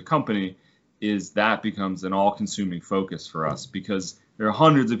doing as a company is that becomes an all-consuming focus for us because there are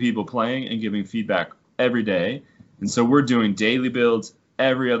hundreds of people playing and giving feedback every day. And so we're doing daily builds,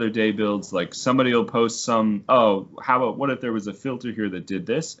 every other day builds. Like somebody will post what if there was a filter here that did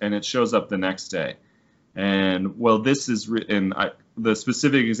this, and it shows up the next day. And well, this is the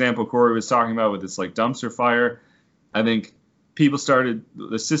specific example Corey was talking about with this like dumpster fire. I think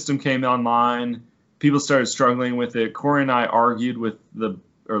the system came online, people started struggling with it. Corey and I argued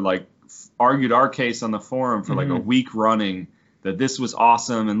argued our case on the forum for like a week running that this was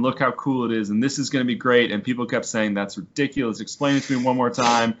awesome and look how cool it is and this is going to be great. And people kept saying, that's ridiculous. Explain it to me one more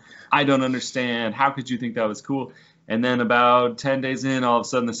time. I don't understand. How could you think that was cool? And then about 10 days in, all of a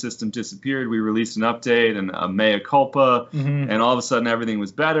sudden the system disappeared. We released an update and a mea culpa, and all of a sudden everything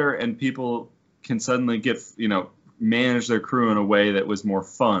was better and people can suddenly get, manage their crew in a way that was more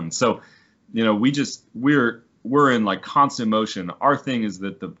fun. So, we're in like constant motion. Our thing is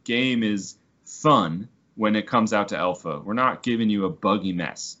that the game is fun when it comes out to alpha. We're not giving you a buggy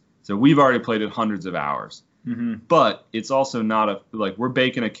mess. So we've already played it hundreds of hours. But it's also not we're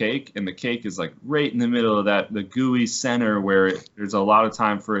baking a cake, and the cake is like right in the middle of the gooey center where there's a lot of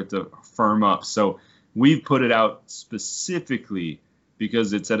time for it to firm up. So we've put it out specifically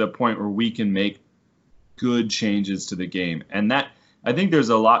because it's at a point where we can make good changes to the game. And that, I think there's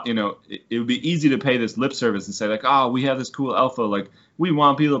a lot, it would be easy to pay this lip service and say like, oh, we have this cool alpha, like we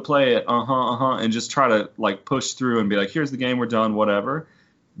want people to play it, and just try to like push through and be like, here's the game, we're done, whatever.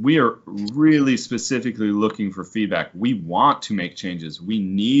 We are really specifically looking for feedback. We want to make changes. We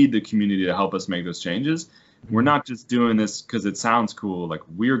need the community to help us make those changes. We're not just doing this because it sounds cool. Like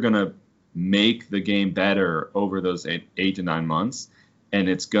we're going to make the game better over those 8 to 9 months, and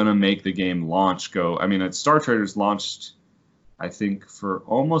it's going to make the game launch go. I mean, Star Traders launched, I think for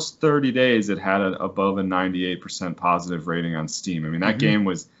almost 30 days, it had above a 98% positive rating on Steam. I mean, that game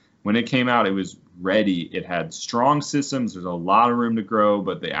was, when it came out, it was ready. It had strong systems. There's a lot of room to grow,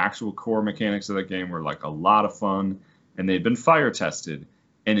 but the actual core mechanics of the game were like a lot of fun, and they'd been fire tested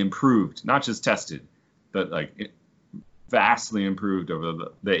and improved, not just tested, but like vastly improved over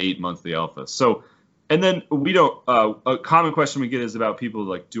the 8 months of the alpha. So, and then we don't, a common question we get is about people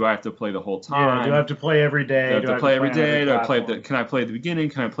like, do I have to play the whole time? Yeah, do I have to play every day? Do I have to play every day? Can I play at the beginning?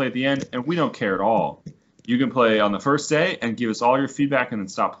 Can I play at the end? And we don't care at all. You can play on the first day and give us all your feedback and then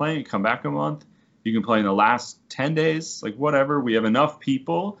stop playing and come back a month. You can play in the last 10 days, like whatever. We have enough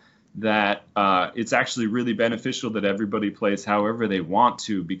people that it's actually really beneficial that everybody plays however they want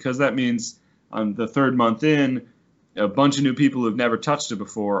to, because that means on the third month in, a bunch of new people who've never touched it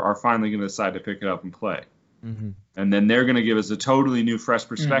before are finally going to decide to pick it up and play. And then they're going to give us a totally new, fresh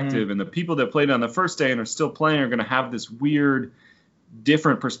perspective. And the people that played on the first day and are still playing are going to have this weird,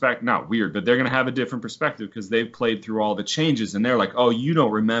 different perspective. Not weird, but they're going to have a different perspective because they've played through all the changes. And they're like, oh, you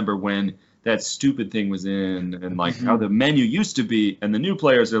don't remember when that stupid thing was in and like how the menu used to be. And the new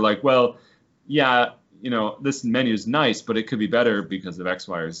players are like, well, yeah, this menu is nice, but it could be better because of X,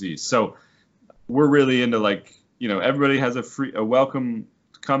 Y, or Z. So we're really into like, everybody has a welcome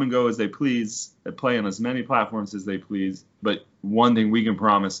to come and go as they please, play on as many platforms as they please. But one thing we can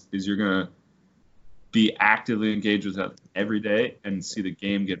promise is you're going to be actively engaged with us every day and see the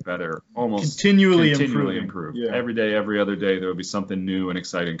game get better, almost continually improve. Yeah. Every day, every other day, there will be something new and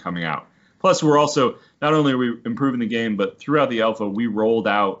exciting coming out. Plus, we're also, not only are we improving the game, but throughout the alpha, we rolled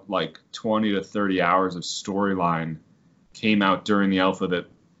out like 20 to 30 hours of storyline came out during the alpha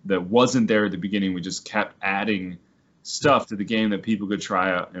that wasn't there at the beginning. We just kept adding stuff to the game that people could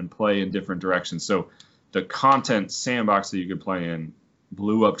try out and play in different directions. So the content sandbox that you could play in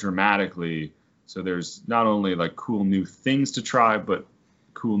blew up dramatically. So there's not only like cool new things to try, but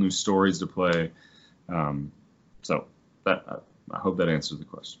cool new stories to play. So that I hope that answers the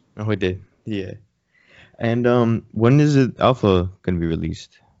question. Oh, it did. Yeah. And when is the alpha going to be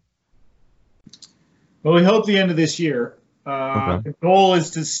released? Well, we hope the end of this year. Okay. The goal is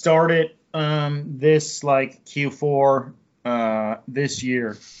to start it this like Q4 this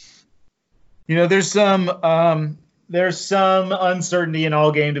year. There's some uncertainty in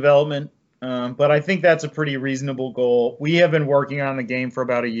all game development, but I think that's a pretty reasonable goal. We have been working on the game for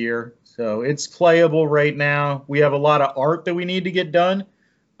about a year, so it's playable right now. We have a lot of art that we need to get done,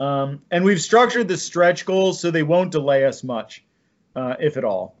 and we've structured the stretch goals so they won't delay us much, if at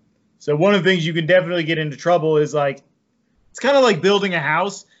all. So one of the things you can definitely get into trouble is like, it's kind of like building a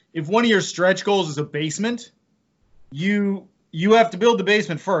house. If one of your stretch goals is a basement, you have to build the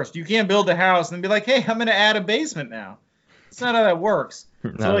basement first. You can't build a house and be like, hey, I'm going to add a basement now. That's not how that works.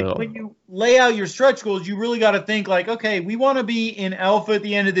 So like when you lay out your stretch goals, you really got to think like, okay, we want to be in alpha at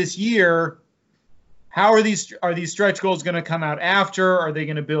the end of this year. How are these stretch goals going to come out after? Are they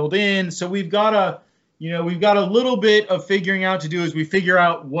going to build in? So we've got a little bit of figuring out to do as we figure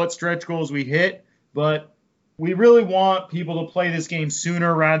out what stretch goals we hit, but we really want people to play this game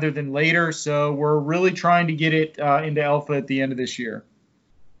sooner rather than later. So we're really trying to get it into alpha at the end of this year.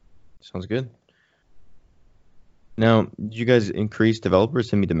 Sounds good. Now, did you guys increase developers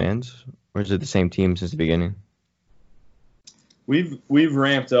to meet demands, or is it the same team since the beginning? We've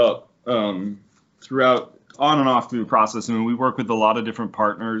ramped up throughout, on and off through the process. I mean, we work with a lot of different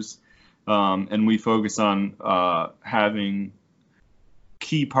partners, and we focus on having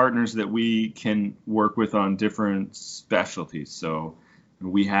key partners that we can work with on different specialties. So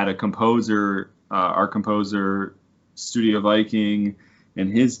we had a composer, our composer, Studio Viking, and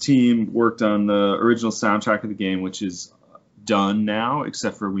his team worked on the original soundtrack of the game, which is done now,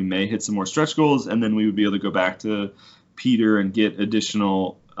 except for we may hit some more stretch goals, and then we would be able to go back to Peter and get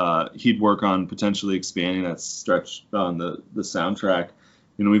additional, he'd work on potentially expanding that stretch on the soundtrack.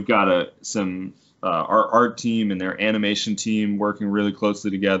 You know, we've got our art team and their animation team working really closely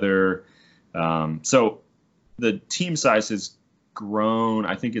together. So the team size has grown.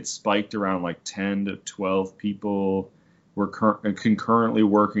 I think it's spiked around like 10 to 12 people. We're concurrently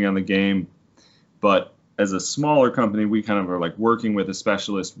working on the game, but as a smaller company, we kind of are like working with a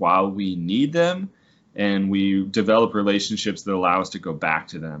specialist while we need them, and we develop relationships that allow us to go back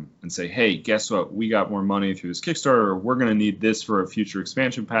to them and say, hey, guess what? We got more money through this Kickstarter, or we're going to need this for a future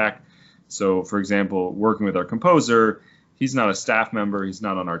expansion pack. So, for example, working with our composer, he's not a staff member. He's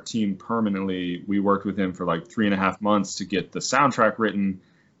not on our team permanently. We worked with him for like 3.5 months to get the soundtrack written,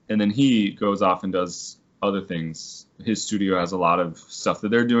 and then he goes off and does other things. His studio has a lot of stuff that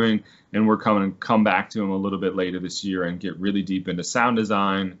they're doing, and we're come back to him a little bit later this year and get really deep into sound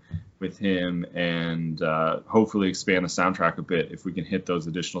design with him, and hopefully expand the soundtrack a bit if we can hit those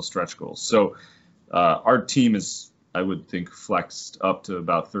additional stretch goals. So our team is, I would think, flexed up to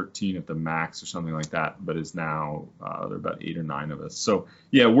about 13 at the max or something like that, but is now there are about 8 or 9 of us. So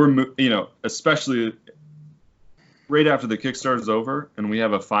yeah, we're, especially right after the Kickstarter is over and we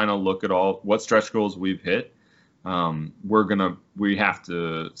have a final look at all what stretch goals we've hit, we have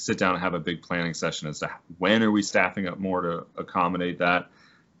to sit down and have a big planning session as to when are we staffing up more to accommodate that.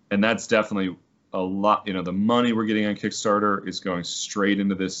 And that's definitely a lot. The money we're getting on Kickstarter is going straight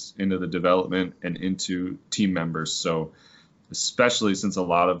into the development and into team members. So especially since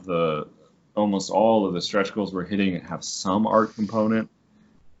almost all of the stretch goals we're hitting have some art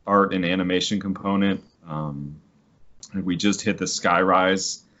and animation component. We just hit the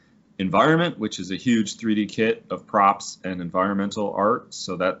Skyrise environment, which is a huge 3D kit of props and environmental art.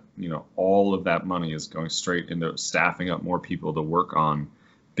 So that, all of that money is going straight into staffing up more people to work on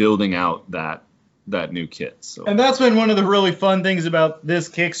building out that new kit. So, and that's been one of the really fun things about this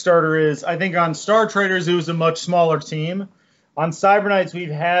Kickstarter is, I think on Star Traders, it was a much smaller team. On Cyberknights, we've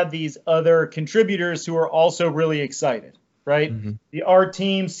had these other contributors who are also really excited, right? Mm-hmm. The art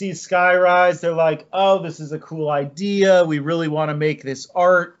team sees Skyrise. They're like, oh, this is a cool idea. We really want to make this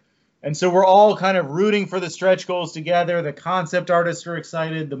art. And so we're all kind of rooting for the stretch goals together. The concept artists are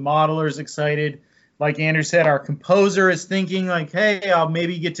excited. The modeler's excited. Like Andrew said, our composer is thinking like, hey, I'll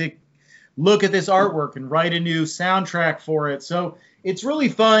maybe get to look at this artwork and write a new soundtrack for it. So it's really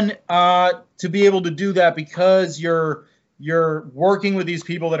fun to be able to do that because you're working with these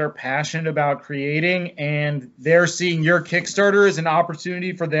people that are passionate about creating, and they're seeing your Kickstarter as an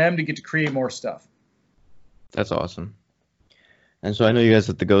opportunity for them to get to create more stuff. That's awesome. And so I know you guys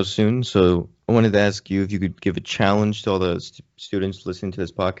have to go soon, so I wanted to ask you if you could give a challenge to all the students listening to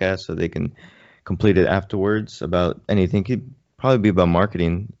this podcast so they can complete it afterwards about anything. It could probably be about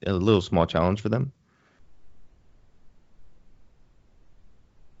marketing, a little small challenge for them.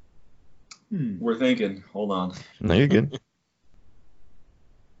 We're thinking. Hold on. No, you're good.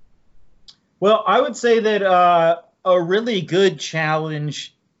 Well, I would say that a really good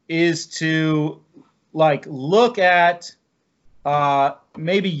challenge is to look at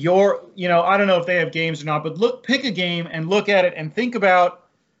maybe your, I don't know if they have games or not, but pick a game and look at it and think about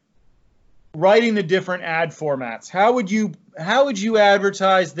writing the different ad formats. How would you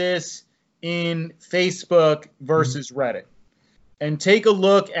advertise this in Facebook versus Reddit? And take a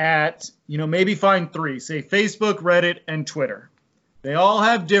look at, maybe find 3, say Facebook, Reddit, and Twitter. They all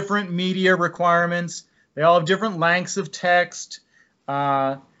have different media requirements. They all have different lengths of text.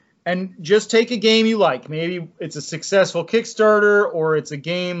 And just take a game you like. Maybe it's a successful Kickstarter, or it's a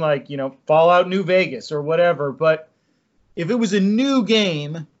game like, Fallout New Vegas or whatever. But if it was a new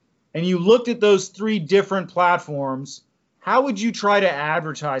game and you looked at those 3 different platforms, how would you try to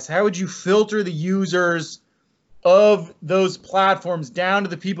advertise? How would you filter the users of those platforms down to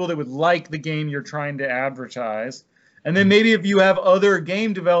the people that would like the game you're trying to advertise? And then maybe if you have other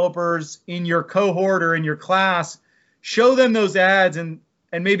game developers in your cohort or in your class, show them those ads and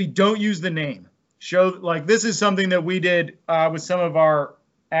maybe don't use the name. Show, like, this is something that we did with some of our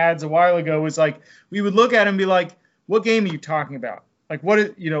ads a while ago, was like, we would look at them and be like, what game are you talking about? Like, what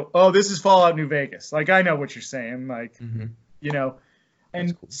is, oh, this is Fallout New Vegas. Like, I know what you're saying. Like, and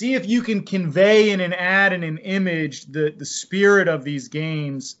cool. See if you can convey in an ad and an image the spirit of these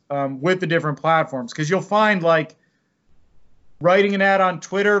games with the different platforms. Because you'll find, like, writing an ad on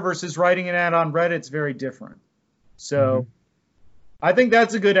Twitter versus writing an ad on Reddit is very different. So I think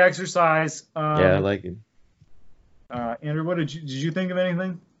that's a good exercise. Yeah, I like it. Andrew, what did you think of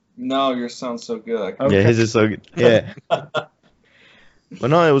anything? No, yours sounds so good. Okay. Yeah, his is so good. Yeah. But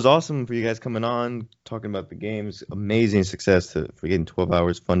no, it was awesome for you guys coming on, talking about the games. Amazing success for getting 12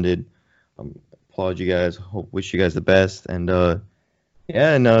 Hours funded. Applaud you guys. Wish you guys the best. And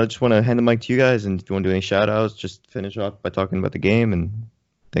just want to hand the mic to you guys. And if you want to do any shout outs, just finish off by talking about the game. And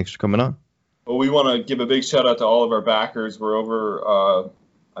thanks for coming on. Well, we want to give a big shout out to all of our backers. We're over,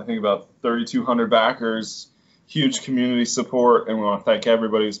 I think, about 3,200 backers. Huge community support, and we want to thank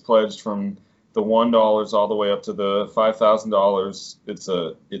everybody who's pledged from the $1 all the way up to the $5,000.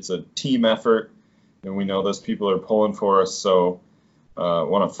 It's a team effort, and we know those people are pulling for us. So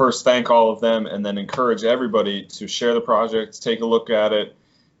want to first thank all of them, and then encourage everybody to share the project, take a look at it,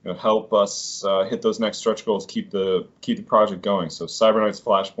 help us hit those next stretch goals, keep the project going. So Cyberknights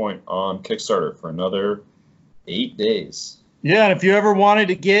Flashpoint on Kickstarter for another 8 days. Yeah, and if you ever wanted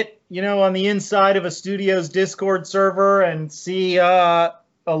to get on the inside of a studio's Discord server and see a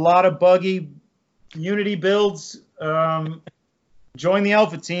lot of buggy Unity builds, join the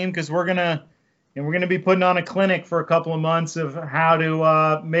Alpha team, because we're gonna be putting on a clinic for a couple of months of how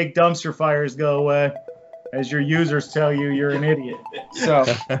to make dumpster fires go away, as your users tell you you're an idiot. So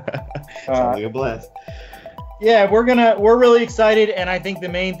sounds like a blast. Yeah, we're really excited, and I think the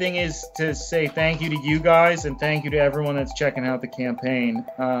main thing is to say thank you to you guys and thank you to everyone that's checking out the campaign.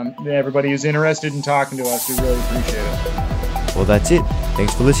 Everybody who's interested in talking to us, we really appreciate it. Well, that's it.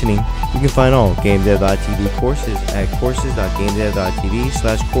 Thanks for listening. You can find all GameDev.tv courses at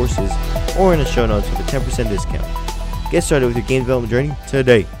courses.gamedev.tv/courses or in the show notes with a 10% discount. Get started with your game development journey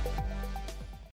today.